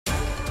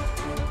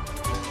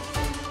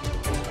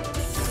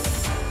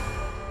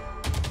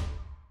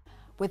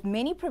With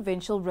many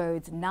provincial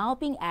roads now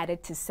being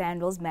added to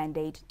SANRAL's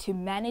mandate to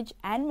manage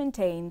and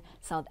maintain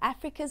South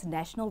Africa's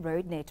national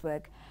road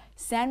network,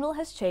 SANRAL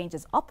has changed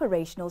its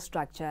operational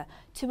structure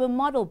to a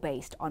model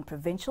based on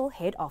provincial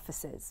head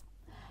offices.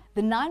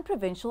 The 9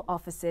 provincial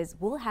offices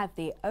will have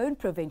their own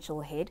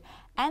provincial head,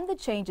 and the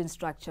change in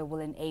structure will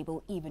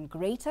enable even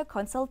greater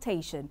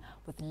consultation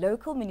with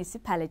local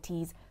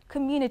municipalities,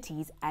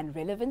 communities and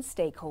relevant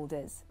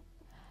stakeholders.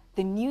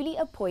 The newly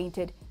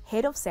appointed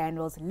head of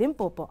SANRAL's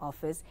Limpopo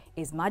office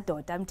is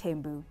Madoda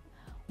Mthembu.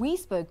 We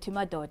spoke to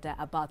Madoda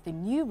about the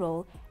new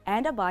role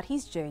and about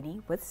his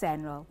journey with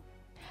SANRAL.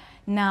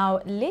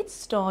 Now, let's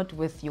start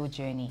with your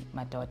journey,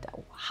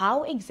 Madoda.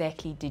 How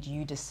exactly did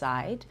you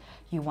decide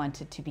you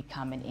wanted to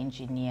become an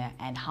engineer,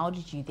 and how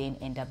did you then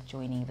end up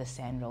joining the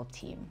SANRAL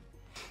team?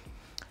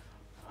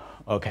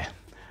 Okay.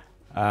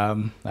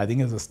 I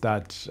think as a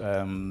start,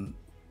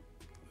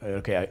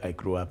 I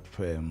grew up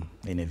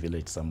in a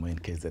village somewhere in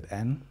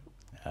KZN.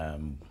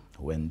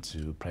 Went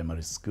to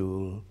primary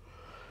school,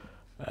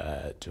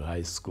 to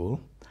high school.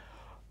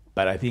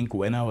 But I think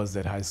when I was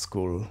at high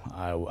school,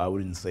 I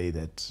wouldn't say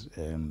that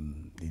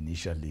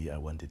initially I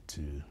wanted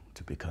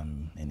to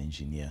become an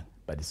engineer,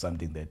 but it's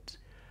something that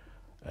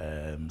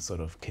sort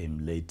of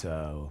came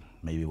later,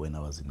 maybe when I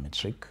was in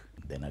matric.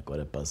 Then I got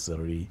a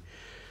bursary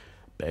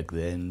back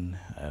then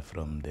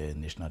from the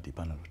National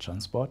Department of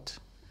Transport,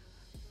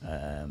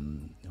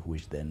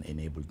 which then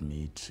enabled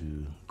me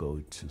to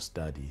go to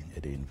study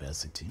at the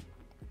university.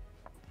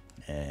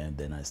 And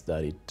then I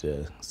studied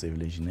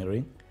civil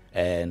engineering.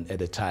 And at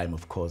the time,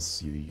 of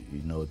course,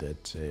 you know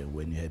that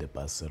when you had a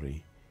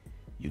bursary,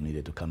 you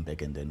needed to come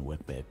back and then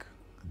work back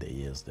the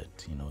years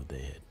that, you know, they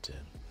had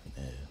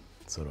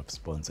sort of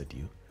sponsored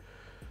you.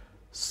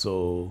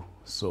 So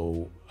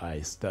I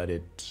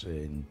started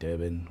in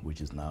Durban, which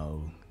is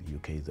now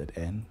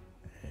UKZN,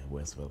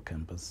 Westville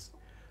campus.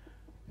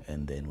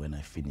 And then when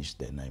I finished,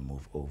 then I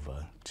moved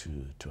over to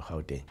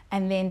Gauteng.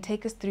 And then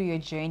take us through your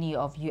journey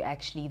of you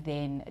actually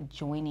then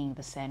joining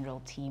the SANRAL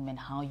team and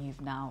how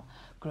you've now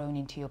grown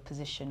into your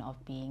position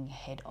of being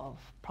head of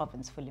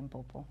province for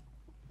Limpopo.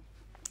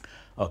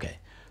 Okay,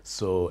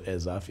 so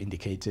as I've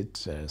indicated,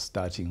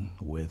 starting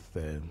with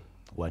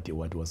what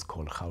was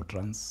called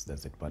Gautrans,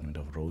 that's the Department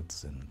of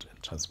Roads and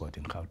Transport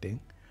in Gauteng.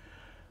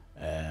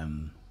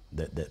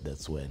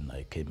 That's when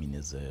I came in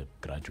as a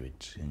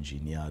graduate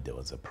engineer. There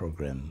was a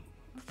program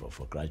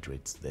for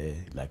graduates there,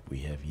 like we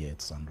have here at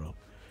SANRAL.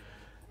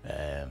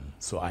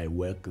 So I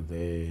worked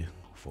there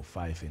for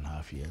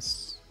 5.5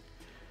 years.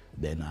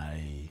 Then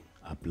I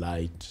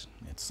applied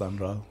at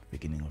SANRAL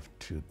beginning of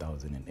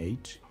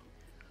 2008.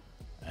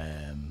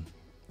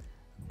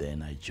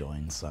 Then I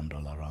joined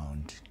SANRAL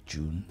around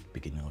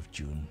beginning of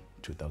June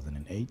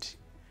 2008,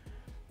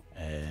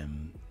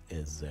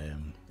 as a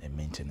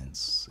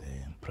maintenance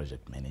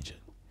project manager.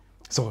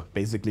 So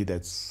basically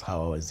that's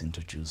how I was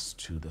introduced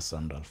to the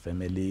SANRAL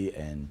family,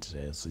 and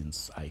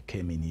since I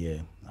came in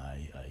here,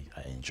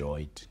 I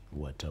enjoyed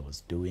what I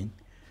was doing.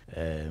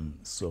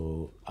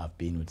 So I've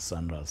been with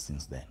SANRAL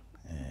since then,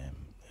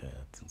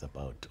 since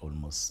about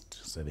almost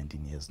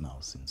 17 years now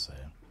since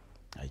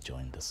I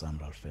joined the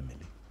SANRAL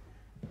family.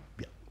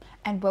 Yeah.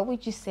 And what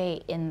would you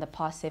say in the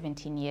past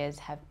 17 years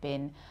have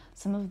been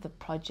some of the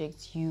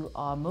projects you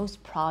are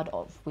most proud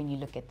of when you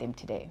look at them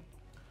today?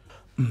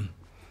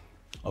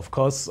 Of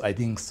course, I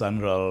think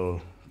SANRAL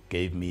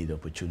gave me the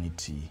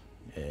opportunity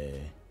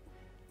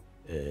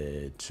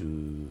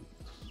to,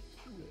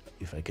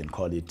 if I can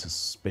call it, to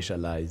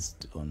specialize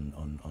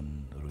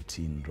on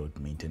routine road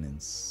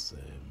maintenance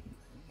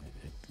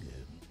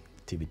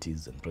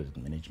activities and project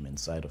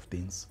management side of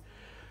things.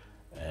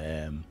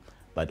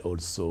 But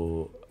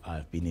also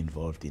I've been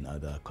involved in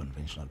other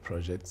conventional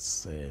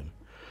projects.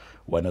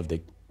 One of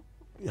the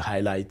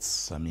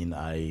highlights,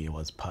 I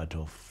was part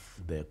of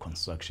the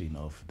construction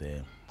of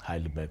the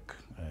Heidelberg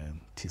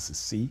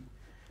TCC,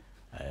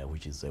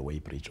 which is a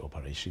weighbridge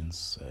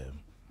operations.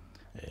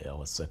 I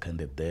was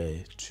seconded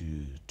there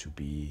to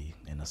be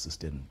an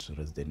assistant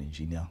resident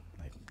engineer.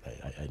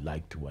 I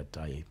liked what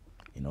I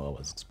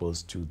was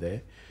exposed to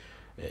there.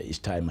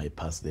 Each time I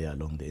passed there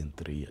along the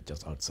N3,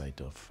 just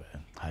outside of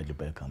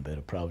Heidelberg, I'm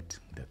very proud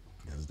that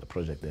this is the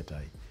project that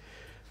I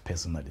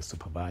personally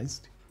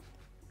supervised.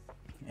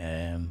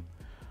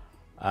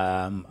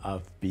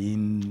 I've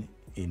been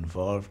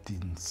involved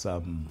in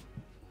some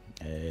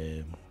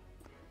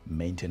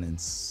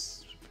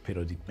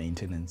periodic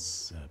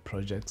maintenance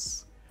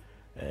projects.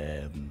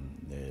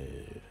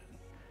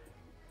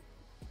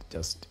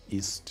 Just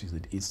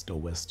east or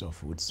west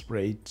of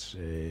Woodspruit,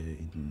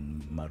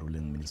 in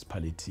Maruleng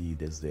municipality,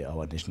 there's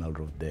our national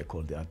road there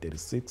called the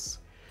R36.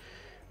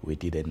 We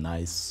did a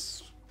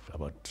nice,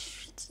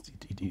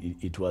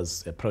 it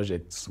was a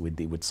project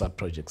with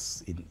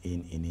sub-projects in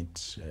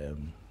it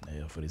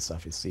for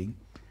resurfacing.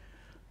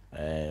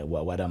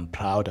 What I'm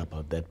proud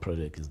about that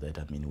project is that,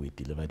 we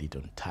delivered it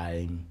on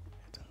time.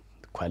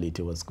 The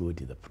quality was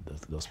good.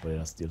 Those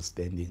projects are still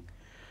standing.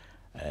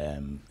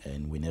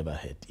 And we never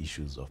had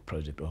issues of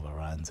project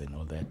overruns and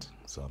all that.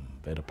 So I'm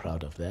very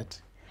proud of that.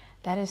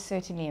 That is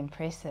certainly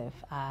impressive,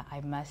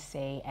 I must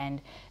say,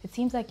 and it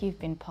seems like you've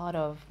been part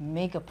of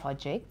mega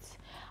projects.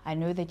 I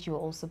know that you were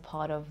also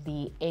part of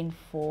the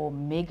N4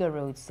 Mega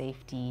Road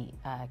Safety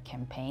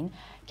campaign.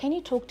 Can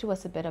you talk to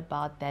us a bit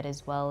about that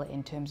as well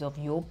in terms of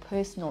your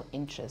personal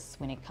interests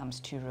when it comes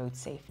to road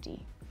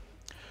safety?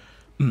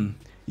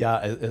 Yeah,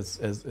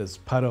 as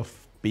part of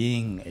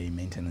being a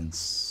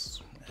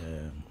maintenance,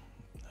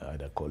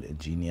 either call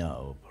engineer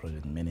or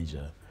project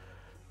manager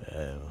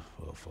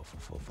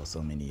for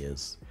so many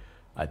years,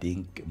 I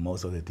think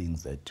most of the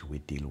things that we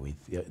deal with,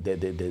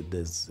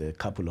 there's a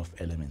couple of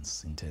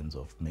elements in terms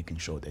of making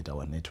sure that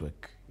our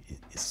network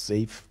is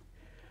safe,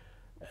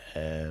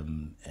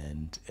 and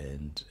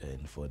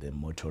for the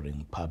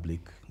motoring public,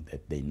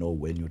 that they know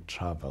when you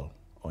travel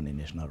on a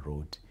national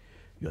road,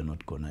 you're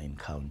not going to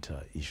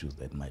encounter issues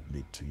that might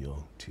lead to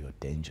your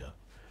danger.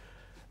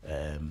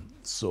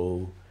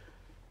 So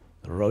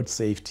road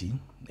safety,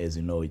 as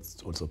you know,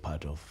 it's also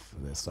part of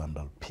the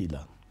SANRAL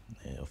pillar,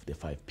 of the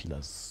 5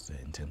 pillars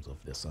in terms of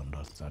the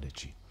SANRAL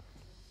strategy.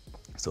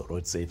 So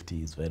road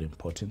safety is very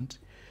important.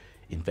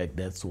 In fact,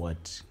 that's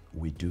what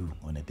we do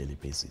on a daily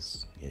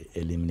basis,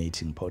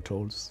 eliminating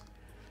potholes,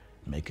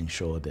 making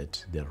sure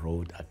that the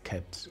road are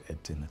kept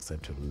at an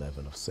acceptable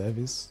level of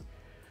service,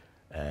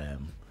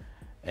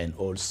 and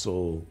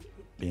also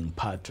being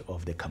part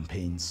of the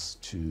campaigns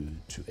to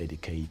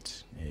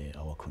educate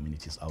our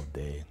communities out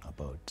there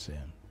about the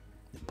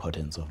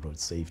importance of road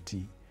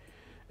safety.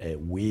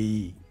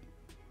 We,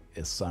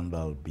 as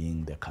SANRAL,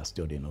 being the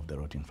custodian of the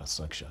road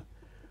infrastructure,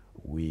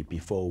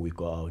 before we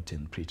go out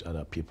and preach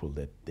other people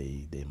that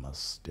they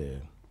must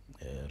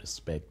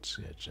respect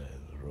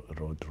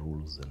road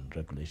rules and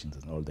regulations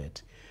and all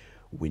that,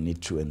 we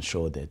need to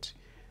ensure that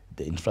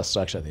the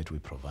infrastructure that we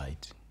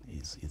provide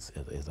is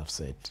as I've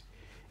said,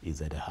 is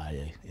at a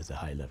high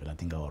level. I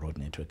think our road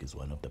network is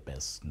one of the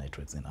best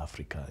networks in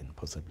Africa and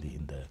possibly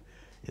in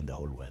the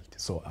whole world.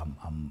 So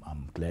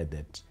I'm glad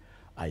that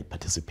I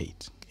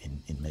participate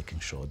in making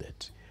sure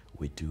that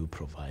we do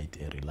provide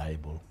a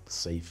reliable,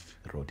 safe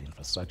road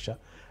infrastructure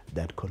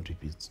that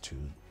contributes to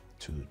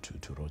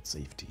road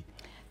safety.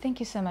 Thank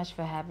you so much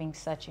for having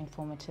such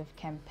informative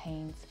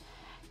campaigns.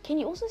 Can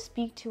you also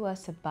speak to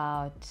us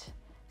about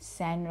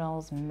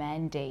SANRAL's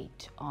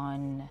mandate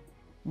on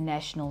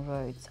national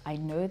roads? I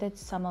know that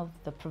some of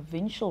the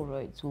provincial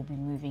roads will be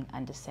moving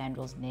under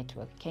SANRAL's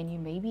network. Can you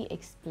maybe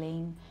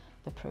explain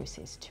the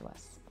process to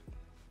us?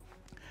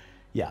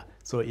 Yeah,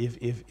 so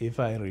if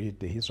I read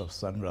the history of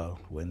SANRAL,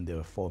 when they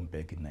were formed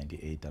back in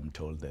 '98, I'm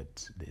told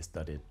that they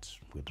started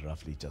with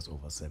roughly just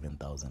over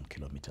 7,000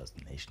 kilometers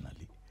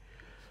nationally.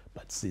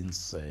 But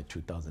since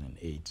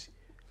 2008,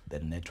 the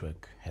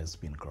network has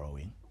been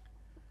growing,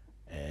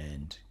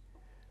 and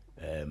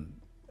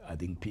I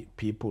think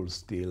people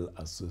still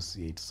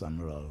associate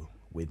SANRAL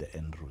with the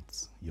N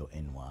routes, your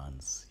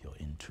N1s, your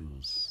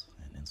N2s,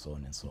 and so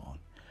on and so on.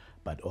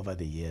 But over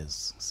the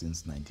years,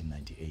 since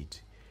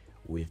 1998,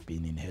 we've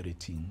been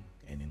inheriting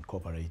and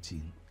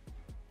incorporating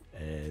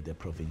the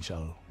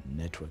provincial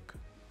network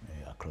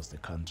across the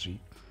country.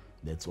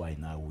 That's why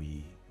now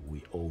we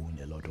own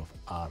a lot of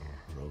R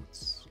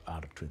roads,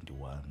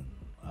 R21,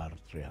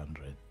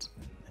 R300,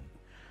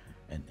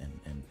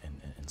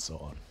 and so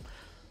on.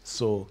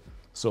 So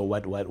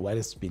what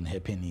has been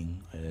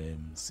happening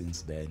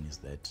since then is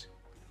that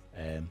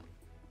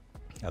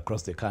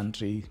across the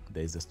country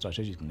there is a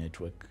strategic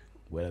network,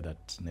 whether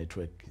that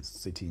network is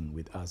sitting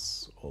with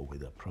us or with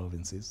the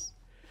provinces.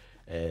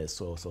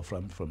 So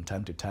from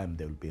time to time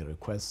there will be a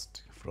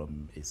request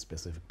from a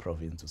specific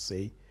province to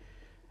say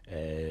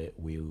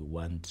we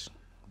want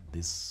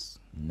this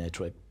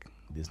network,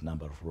 this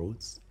number of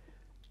roads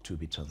to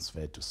be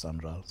transferred to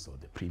SANRAL. So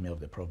the Premier of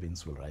the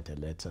province will write a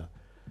letter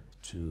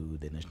to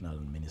the National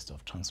Minister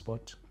of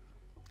Transport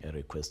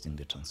requesting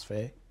the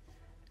transfer,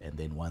 and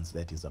then once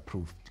that is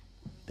approved,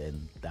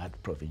 then that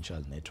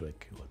provincial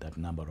network or that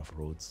number of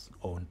roads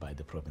owned by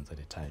the province at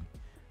a time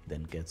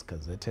then gets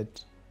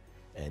gazetted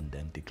and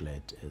then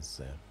declared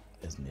as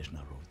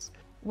national roads.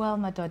 Well,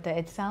 Madoda,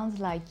 it sounds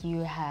like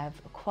you have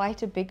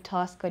quite a big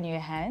task on your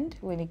hand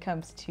when it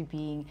comes to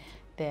being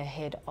the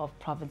head of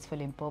province for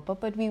Limpopo,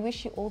 but we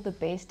wish you all the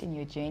best in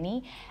your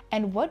journey.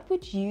 And what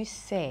would you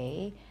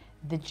say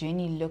the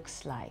journey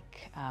looks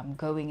like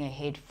going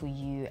ahead for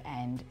you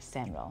and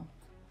SANRAL?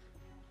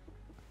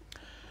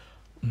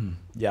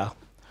 Yeah,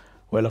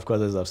 well, of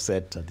course, as I've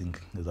said,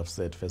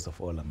 first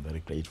of all, I'm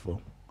very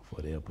grateful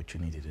for the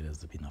opportunity that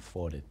has been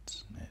afforded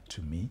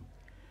to me.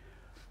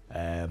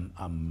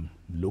 I'm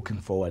looking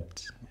forward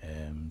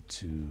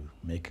to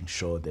making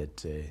sure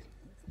that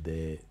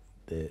the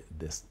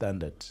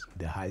standard,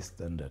 the high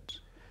standard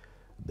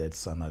that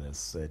SANRAL has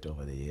set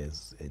over the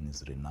years and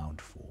is renowned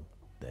for,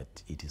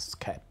 that it is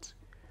kept.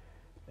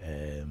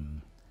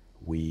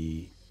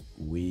 We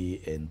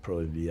and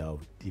probably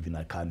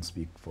I can't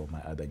speak for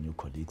my other new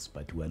colleagues,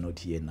 but we're not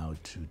here now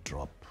to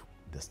drop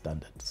the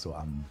standard. So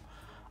I'm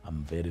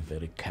very,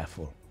 very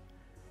careful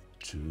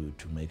to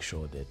make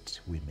sure that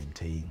we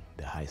maintain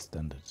the high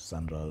standard.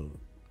 SANRAL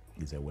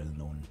is a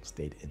well-known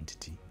state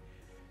entity,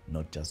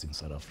 not just in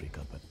South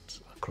Africa, but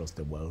across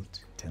the world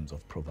in terms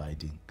of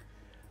providing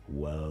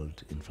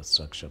world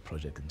infrastructure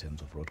project in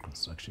terms of road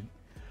construction.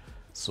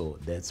 So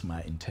that's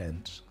my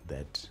intent,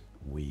 that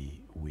we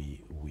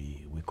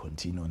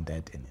continue on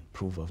that and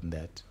improve on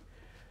that.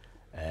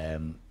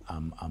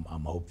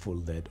 I'm hopeful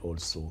that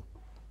also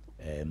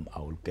I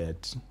will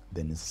get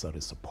the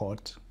necessary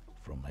support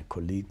from my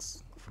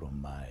colleagues,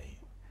 from my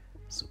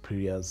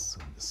superiors,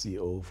 from the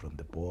CEO, from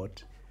the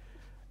board,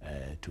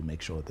 to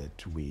make sure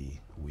that we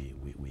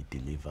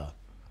deliver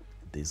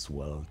this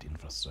world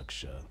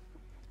infrastructure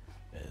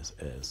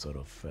sort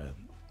of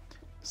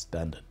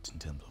standard in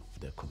terms of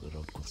the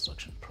road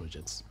construction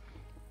projects.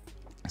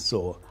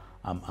 So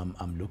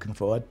I'm looking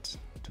forward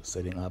to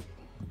setting up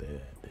the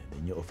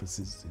new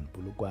offices in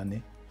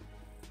Polokwane,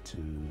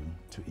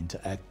 to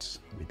interact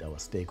with our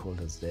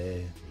stakeholders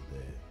there, with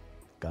the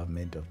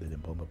government of the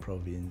Limpopo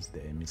province, the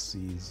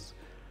MECs,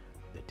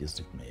 the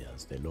district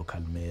mayors, the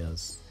local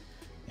mayors,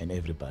 and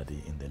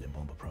everybody in the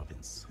Limpopo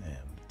province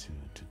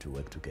to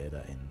work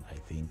together. And I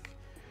think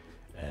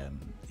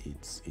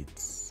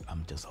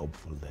I'm just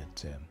hopeful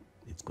that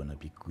it's going to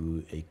be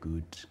a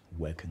good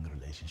working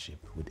relationship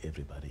with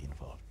everybody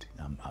involved.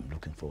 I'm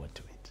looking forward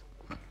to it.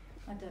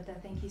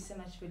 Madoda, thank you so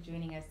much for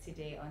joining us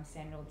today on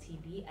SANRAL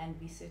TV, and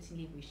we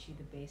certainly wish you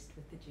the best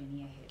with the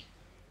journey ahead.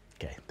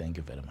 Okay, thank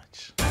you very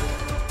much.